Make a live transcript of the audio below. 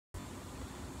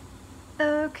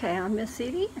Okay, I'm Miss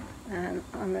Edie, and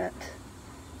I'm at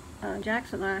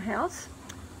Jackson and I house.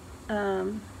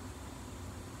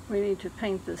 We need to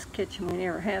paint this kitchen. We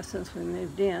never have since we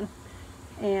moved in.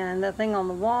 And that thing on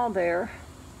the wall there,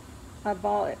 I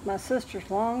bought it my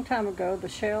sister's long time ago, the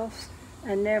shelves,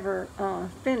 and never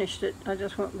finished it. I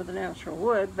just went with the natural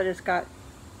wood, but it's got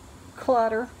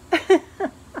clutter,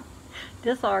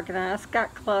 disorganized,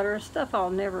 got clutter, stuff I'll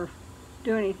never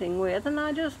do anything with, and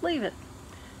I just leave it.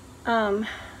 Am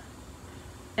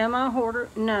I a hoarder?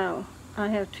 No. I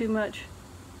have too much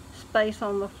space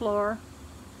on the floor,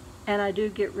 and I do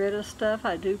get rid of stuff.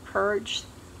 I do purge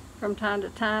from time to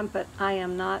time, but I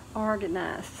am not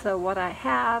organized. So what I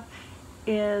have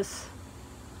is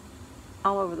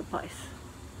all over the place.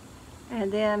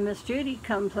 And then Miss Judy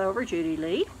comes over, Judy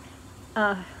Lee,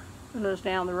 who lives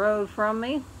down the road from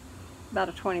me, about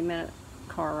a 20-minute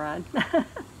car ride.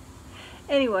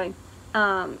 Anyway,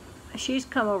 she's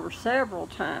come over several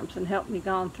times and helped me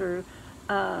gone through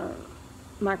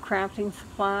my crafting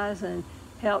supplies and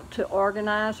helped to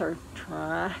organize, or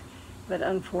try, but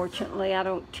unfortunately I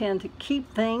don't tend to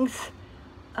keep things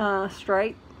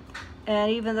straight.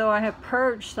 And even though I have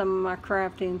purged some of my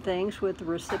crafting things, with the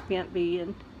recipient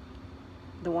being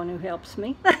the one who helps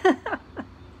me,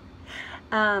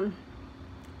 I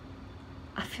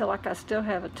feel like I still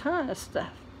have a ton of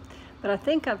stuff. But I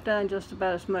think I've done just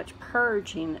about as much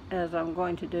purging as I'm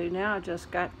going to do now. I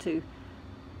just got to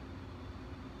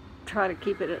try to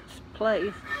keep it at its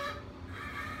place.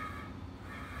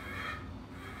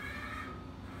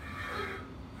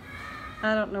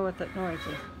 I don't know what that noise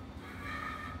is.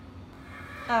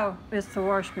 Oh, it's the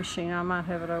wash machine. I might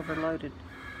have it overloaded.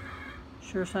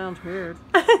 Sure sounds weird.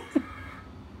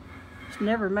 It's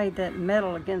never made that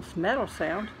metal against metal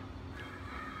sound.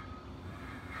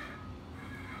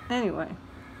 Anyway,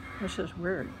 it's just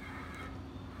weird.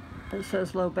 It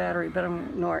says low battery, but I'm going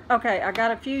to ignore it. Okay, I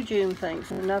got a few June things.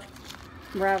 Enough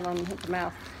rattling at the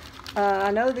mouth.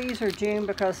 I know these are June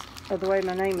because of the way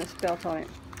my name is spelled on it.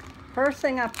 First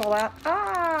thing I pull out,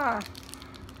 I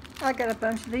got a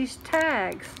bunch of these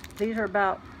tags. These are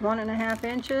about 1.5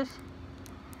 inches.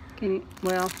 Can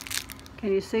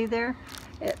you see there?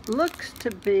 It looks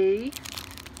to be,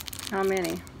 how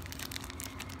many?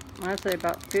 I'd say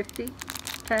about 50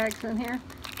 tags in here.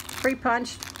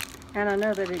 Pre-punched, and I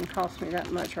know they didn't cost me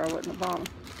that much or I wouldn't have bought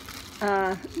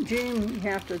them. June, you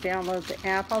have to download the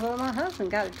app, although my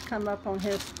husband got it to come up on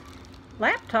his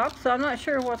laptop, so I'm not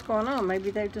sure what's going on.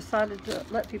 Maybe they've decided to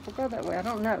let people go that way. I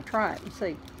don't know. Try it and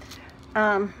see.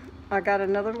 I got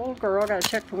another little girl. I got to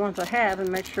check the ones I have and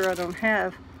make sure I don't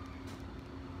have,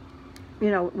 you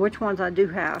know, which ones I do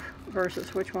have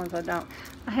versus which ones I don't.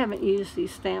 I haven't used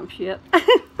these stamps yet.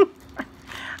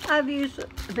 I've used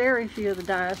very few of the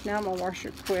dies. Now my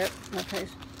washer quit. Okay,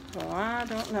 so I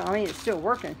don't know. I mean, it's still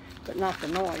working, but not the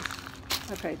noise.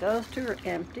 Okay, those two are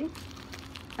empty.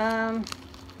 And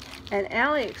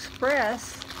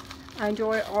AliExpress, I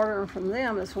enjoy ordering from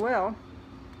them as well.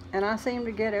 And I seem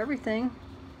to get everything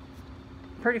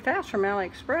pretty fast from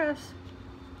AliExpress,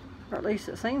 or at least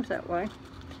it seems that way.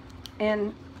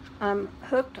 And I'm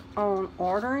hooked on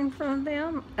ordering from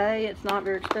them. It's not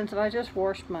very expensive. I just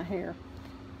washed my hair,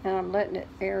 and I'm letting it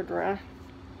air dry.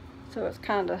 So it's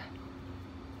kind of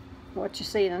what you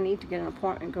see, and I need to get an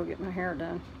appointment and go get my hair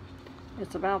done.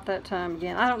 It's about that time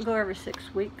again. I don't go every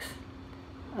 6 weeks.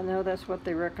 I know that's what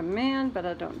they recommend, but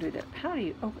I don't do that. How do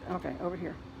you open? Okay, over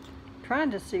here.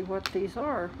 Trying to see what these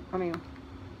are. I mean,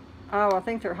 oh, I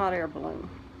think they're hot air balloon.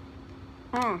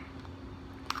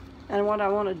 And what I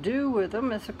want to do with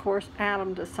them is, of course, add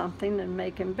them to something and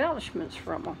make embellishments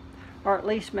from them. Or at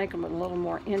least make them a little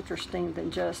more interesting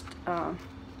than just a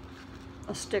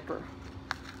sticker.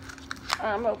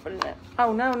 I'm opening it.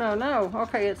 Oh, no, no, no.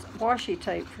 Okay, it's washi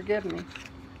tape. Forgive me.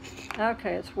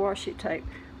 Okay, it's washi tape.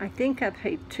 I think I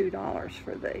paid $2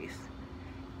 for these.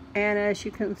 And as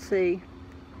you can see,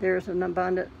 there's an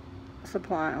abundant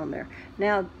supply on there.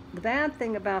 Now, the bad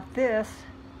thing about this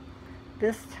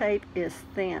tape is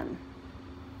thin.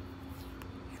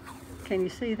 Can you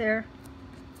see there?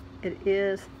 It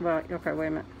is, well, okay, wait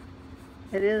a minute.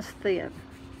 It is thin.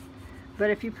 But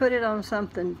if you put it on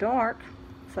something dark,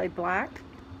 say black,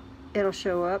 it'll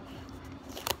show up.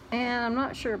 And I'm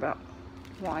not sure about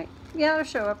white. Yeah, it'll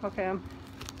show up. Okay, I'm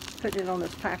putting it on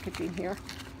this packaging here.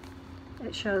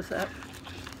 It shows up.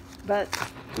 But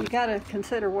you got to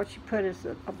consider what you put as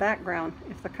a background,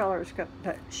 if the color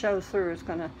that shows through is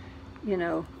going to, you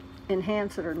know,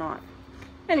 enhance it or not.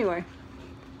 Anyway,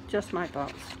 just my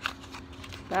thoughts.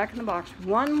 Back in the box.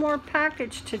 One more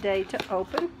package today to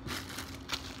open.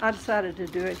 I decided to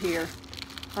do it here.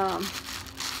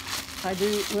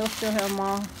 We'll still have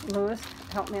Mom Lewis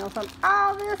help me on something.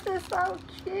 Oh, this is so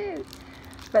cute.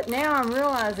 But now I'm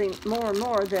realizing more and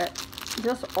more that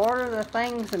just order the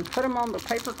things and put them on the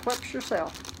paper clips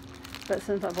yourself. But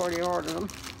since I've already ordered them,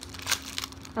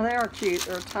 and they are cute.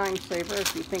 They're a time saver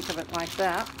if you think of it like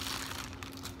that.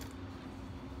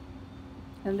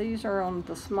 And these are on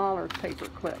the smaller paper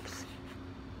clips.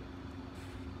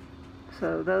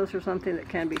 So those are something that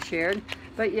can be shared.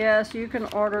 But yes, you can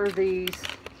order these.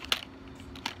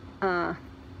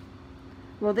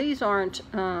 Well, these aren't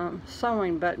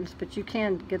sewing buttons, but you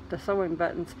can get the sewing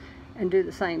buttons and do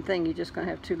the same thing. You're just going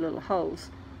to have two little holes.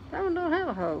 That one don't have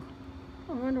a hole.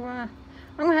 I wonder why.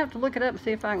 I'm going to have to look it up and see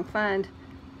if I can find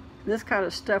this kind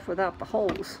of stuff without the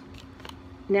holes.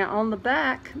 Now on the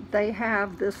back, they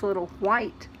have this little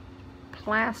white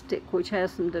plastic which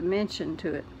has some dimension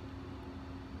to it.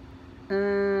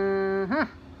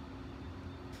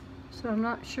 So I'm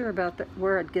not sure about that,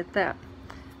 where I'd get that.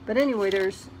 But anyway,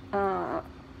 there's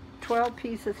 12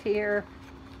 pieces here.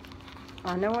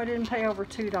 I know I didn't pay over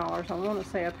 $2. I want to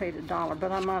say I paid $1,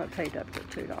 but I might have paid up to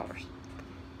 $2.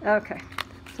 Okay,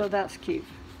 so that's cute.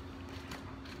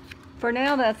 For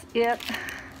now, that's it.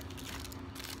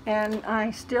 And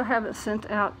I still haven't sent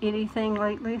out anything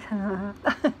lately.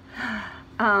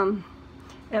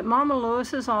 At Mama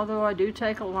Lewis's, although I do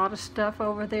take a lot of stuff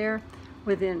over there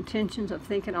with the intentions of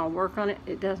thinking I'll work on it,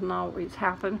 it doesn't always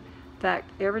happen. In fact,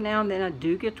 every now and then I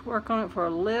do get to work on it for a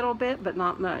little bit, but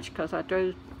not much, because I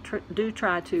do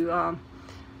try to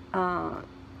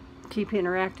keep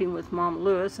interacting with Mama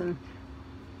Lewis, and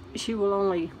she will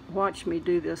only watch me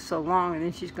do this so long, and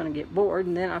then she's going to get bored,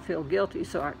 and then I feel guilty,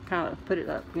 so I kind of put it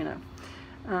up, you know,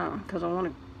 because I want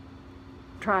to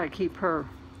try to keep her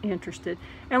interested.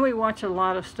 And we watch a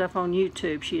lot of stuff on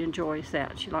YouTube. She enjoys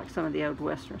that. She likes some of the old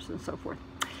westerns and so forth.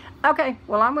 Okay,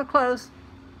 well, I'm going to close.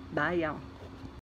 Bye, y'all.